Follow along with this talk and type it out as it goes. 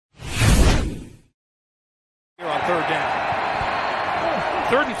third down.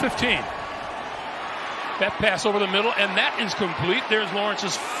 3rd and 15. That pass over the middle, and that is complete. There's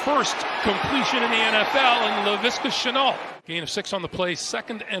Lawrence's first completion in the NFL, and Laviska Shenault. Gain of 6 on the play,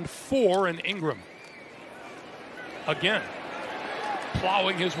 2nd and 4, and Ingram. Again,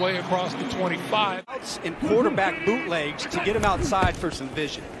 plowing his way across the 25. In quarterback bootlegs to get him outside for some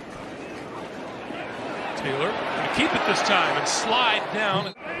vision. Taylor going to keep it this time and slide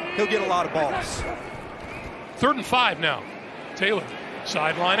down. He'll get a lot of balls. 3rd and 5 now. Taylor,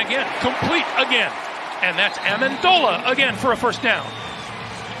 sideline again, complete again. And that's Amendola again for a first down.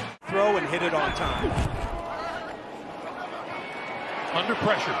 Throw and hit it on time. Under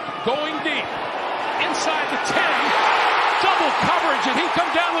pressure, going deep, inside the 10, double coverage, and he come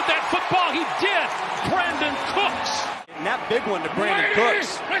down with that football. He did. Brandon Cooks. And that big one to Brandon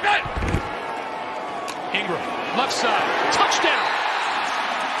Cooks. Ingram, left side, touchdown.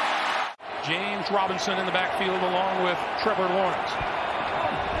 James Robinson in the backfield along with Trevor Lawrence.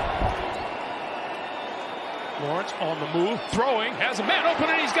 Lawrence on the move, throwing, has a man open,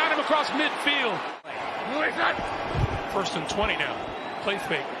 and he's got him across midfield. 1st and 20 now. Play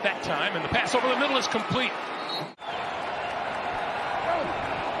fake that time, and the pass over the middle is complete.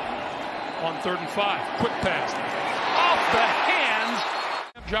 On 3rd and 5, quick pass. Off the hands.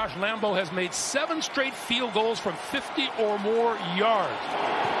 Josh Lambo has made 7 straight field goals from 50 or more yards.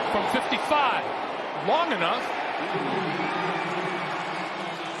 From 55. Long enough,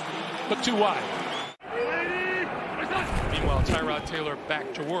 but too wide. Meanwhile, Tyrod Taylor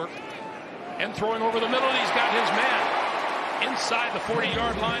back to work and throwing over the middle. He's got his man. Inside the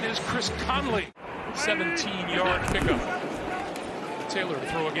 40-yard line is Chris Conley. 17-yard pickup. Taylor to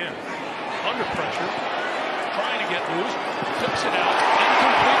throw again. Under pressure. Trying to get loose. Tips it out and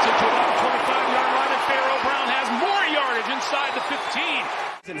completes it to about the 25-yard line. And Pharaoh Brown has more yardage inside the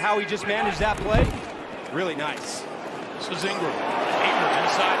 15. And how he just managed that play, really nice. This is Ingram. Ingram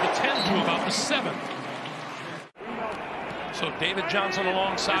inside the 10 to about the 7. So David Johnson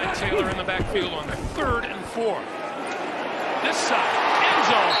alongside Taylor in the backfield on the 3rd and 4. This side, end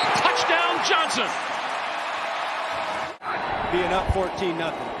zone, touchdown Johnson. Being up 14-0.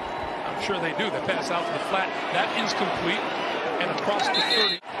 I'm sure they do. They pass out to the flat. That is complete. And across the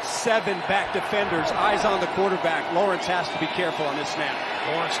 30. 7 back defenders, eyes on the quarterback. Lawrence has to be careful on this snap.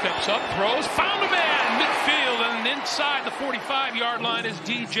 Lawrence steps up, throws, found a man, midfield, and inside the 45-yard line is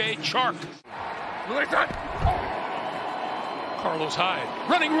DJ Chark. Carlos Hyde,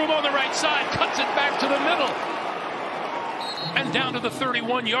 running room on the right side, cuts it back to the middle. And down to the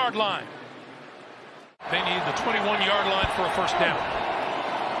 31-yard line. They need the 21-yard line for a first down.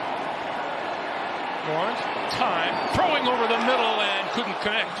 Lawrence, time, throwing over the middle and couldn't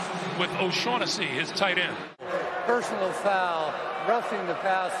connect with O'Shaughnessy, his tight end. Personal foul, roughing the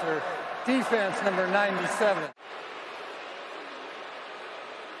passer, defense number 97.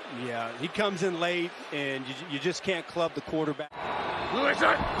 Yeah, he comes in late, and you just can't club the quarterback.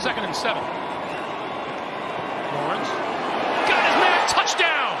 2nd and 7. Lawrence got his man,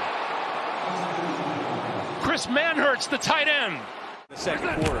 touchdown! Chris Manhertz, the tight end. The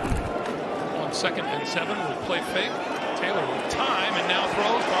 2nd quarter. On 2nd and 7 with play fake. Taylor with time, and now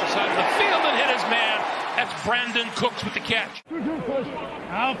throws far side of the field and hit his man. That's Brandon Cooks with the catch.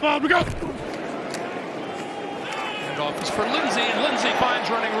 Alpha, we go! Off is for Lindsey, and Lindsey finds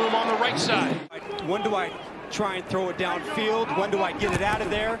running room on the right side. When do I try and throw it downfield? When do I get it out of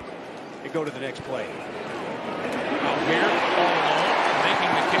there and go to the next play? Out here, all alone,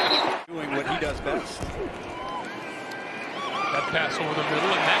 making the catch. Doing what he does best. That pass over the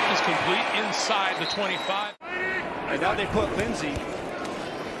middle, and that is complete inside the 25. And now they put Lindsey.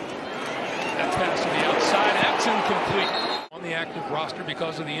 That pass to the outside, that's incomplete. On the active roster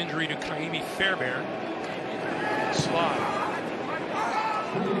because of the injury to Kaimi Fairbairn. Slide.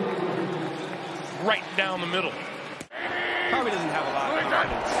 Right down the middle. Probably doesn't have a lot of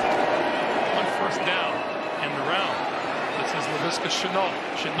confidence. On 1st down and around. This is Laviska Shenault.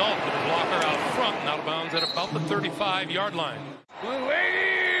 Shenault with a blocker out front and out of bounds at about the 35-yard line.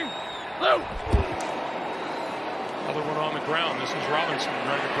 Other one on the ground. This is Robinson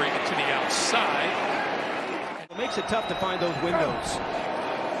trying to break it to the outside. It makes it tough to find those windows.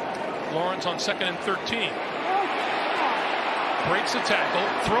 Lawrence on 2nd and 13. Breaks a tackle,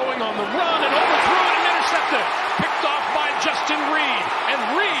 throwing on the run, and overthrew it and intercepted. Picked off by Justin Reed, and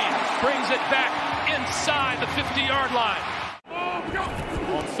Reed brings it back inside the 50-yard line.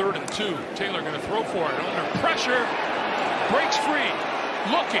 On 3rd and 2, Taylor going to throw for it. Under pressure, breaks free,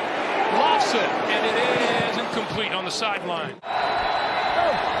 looking, lofts it, and it is incomplete on the sideline.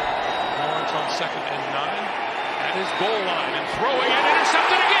 Lawrence on 2nd and 9 at his goal line, and throwing and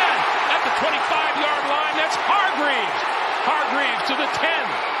intercepted again at the 25-yard line. That's Hargrave.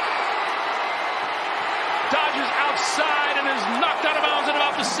 out of bounds at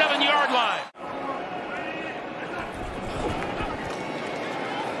about the 7-yard line.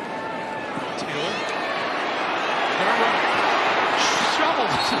 Taylor gonna run it.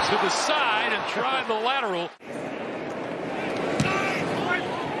 Shovels to the side and try the lateral.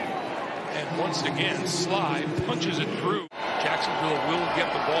 And once again, Sly punches it through. Jacksonville will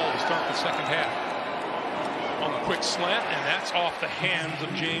get the ball to start the second half. On the quick slant, and that's off the hands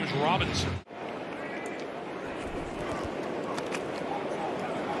of James Robinson.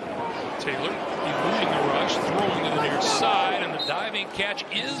 Taylor eluding the rush, throwing to the near side, and the diving catch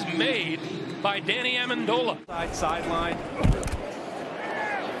is made by Danny Amendola. Sideline.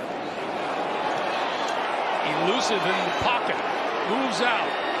 Elusive in the pocket, moves out,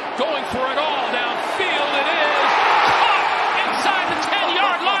 going for it all downfield. It is caught inside the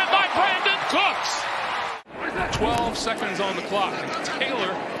 10-yard line by Brandon Cooks. 12 seconds on the clock.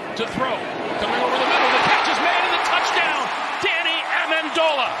 Taylor to throw, coming over the middle. The catch is made and the touchdown. Danny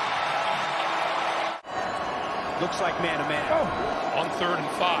Amendola. Looks like man-to-man. On 3rd and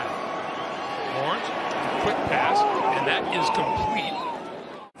 5. Lawrence, quick pass, and that is complete.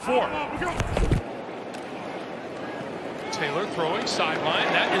 4. Taylor throwing, sideline,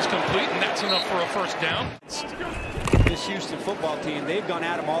 that is complete, and that's enough for a first down. This Houston football team, they've gone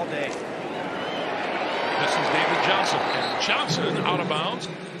at him all day. This is David Johnson, and Johnson out of bounds.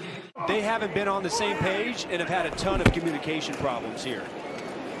 They haven't been on the same page and have had a ton of communication problems here.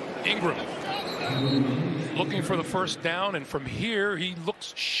 Ingram looking for the first down, and from here he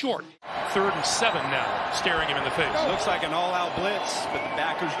looks short. 3rd and 7 now, staring him in the face. Looks like an all-out blitz, but the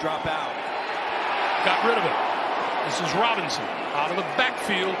backers drop out. Got rid of it. This is Robinson out of the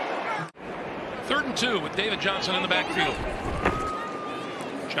backfield. 3rd and 2 with David Johnson in the backfield.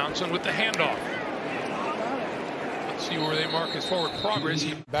 Johnson with the handoff. Let's see where they mark his forward progress.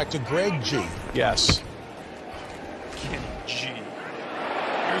 Back to Greg G. Yes. Kenny G.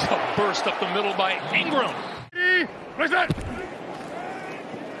 Here's a burst up the middle by Ingram.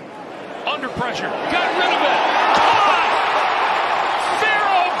 Under pressure. Got rid of it. Caught!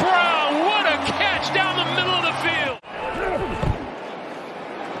 Pharaoh Brown. What a catch down the middle of the field.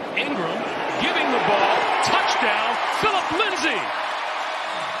 Ingram giving the ball. Touchdown. Philip Lindsay.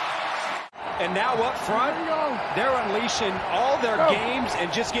 And now up front, they're unleashing all their games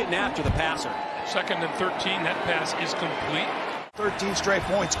and just getting after the passer. 2nd and 13. That pass is complete. 13 straight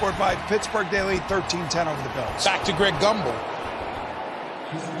points scored by Pittsburgh. They lead 13-10 over the Bills. Back to Greg Gumbel.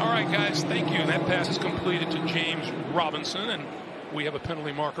 All right, guys, thank you. And that pass is completed to James Robinson, and we have a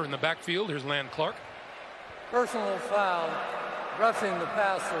penalty marker in the backfield. Here's Land Clark. Personal foul, roughing the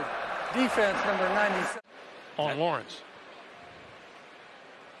passer. Defense number 97. On Lawrence.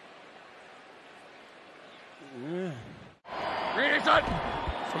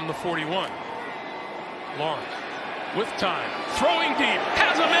 From the 41. Lawrence with time, throwing deep,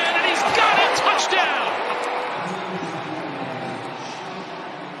 has a man, and he's got a touchdown!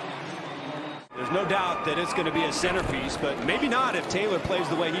 There's no doubt that it's going to be a centerpiece, but maybe not if Taylor plays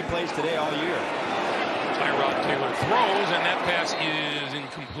the way he plays today all year. Tyrod Taylor throws, and that pass is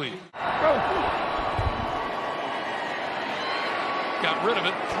incomplete. Got rid of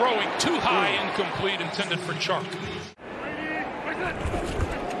it, throwing too high, incomplete, intended for Chark.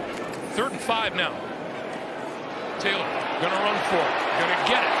 3rd and 5 now. Taylor gonna run for it, gonna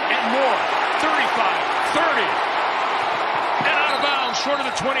get it, and more. 35, 30, and out of bounds, short of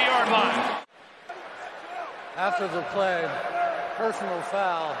the 20-yard line. After the play, personal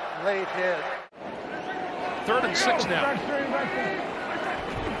foul, late hit. 3rd and 6 now.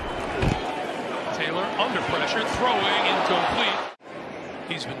 Taylor under pressure, throwing incomplete.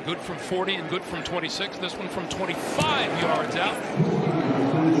 He's been good from 40 and good from 26. This one from 25 yards out.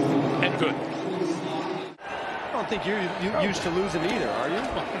 And good. I don't think you're used to losing either, are you?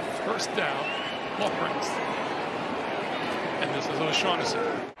 First down, Lawrence. And this is O'Shaughnessy.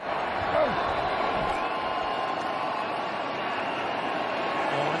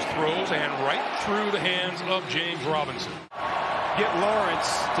 Lawrence throws and right through the hands of James Robinson. Get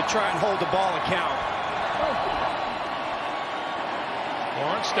Lawrence to try and hold the ball account.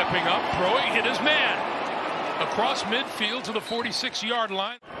 Lawrence stepping up, throwing, hit his man. Across midfield to the 46-yard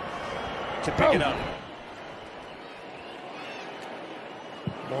line. To pick it up.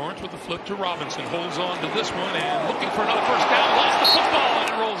 Lawrence with the flip to Robinson, holds on to this one and looking for another first down, lost the football and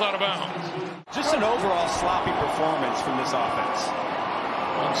it rolls out of bounds. Just an overall sloppy performance from this offense.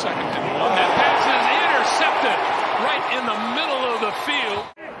 1 second and 1. That pass is intercepted right in the middle of the field.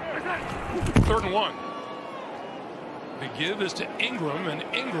 3rd and 1. The give is to Ingram, and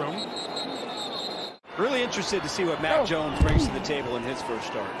Ingram. Really interested to see what Mac Jones brings to the table in his first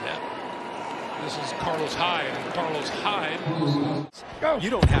start. Yeah. This is Carlos Hyde. And Carlos Hyde.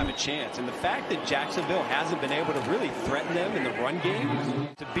 You don't have a chance. And the fact that Jacksonville hasn't been able to really threaten them in the run game,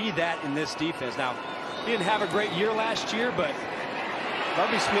 to be that in this defense. Now, he didn't have a great year last year, but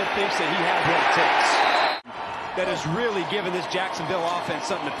Lovie Smith thinks that he has what it takes. That has really given this Jacksonville offense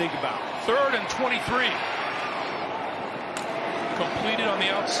something to think about. 3rd and 23. Completed on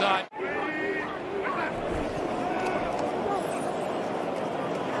the outside.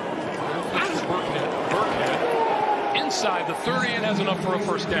 Burkhead inside the 30 and has enough for a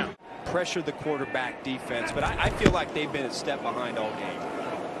first down. Pressure the quarterback defense, but I feel like they've been a step behind all game.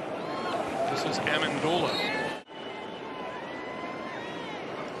 This is Amendola.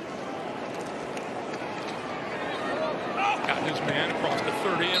 Got his man across the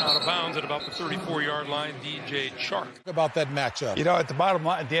 30 and out of bounds at about the 34-yard line. DJ Chark. About that matchup. You know, at the bottom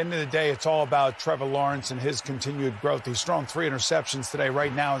line, at the end of the day, it's all about Trevor Lawrence and his continued growth. He's thrown 3 interceptions today.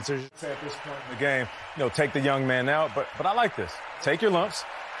 Right now, it's at this point in the game, take the young man out. But I like this. Take your lumps.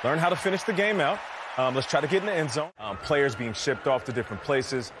 Learn how to finish the game out. Let's try to get in the end zone. Players being shipped off to different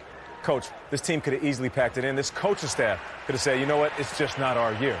places. Coach, this team could have easily packed it in. This coaching staff could have said, you know what, it's just not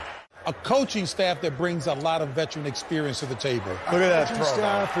our year. A coaching staff that brings a lot of veteran experience to the table. Look at that throw.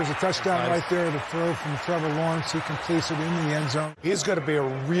 Staff, there's a touchdown right there, the throw from Trevor Lawrence. He completes it in the end zone. He's going to be a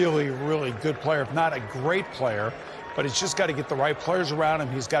really, really good player, if not a great player, but he's just got to get the right players around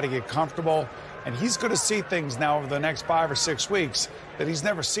him. He's got to get comfortable, and he's going to see things now over the next 5 or 6 weeks that he's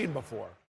never seen before.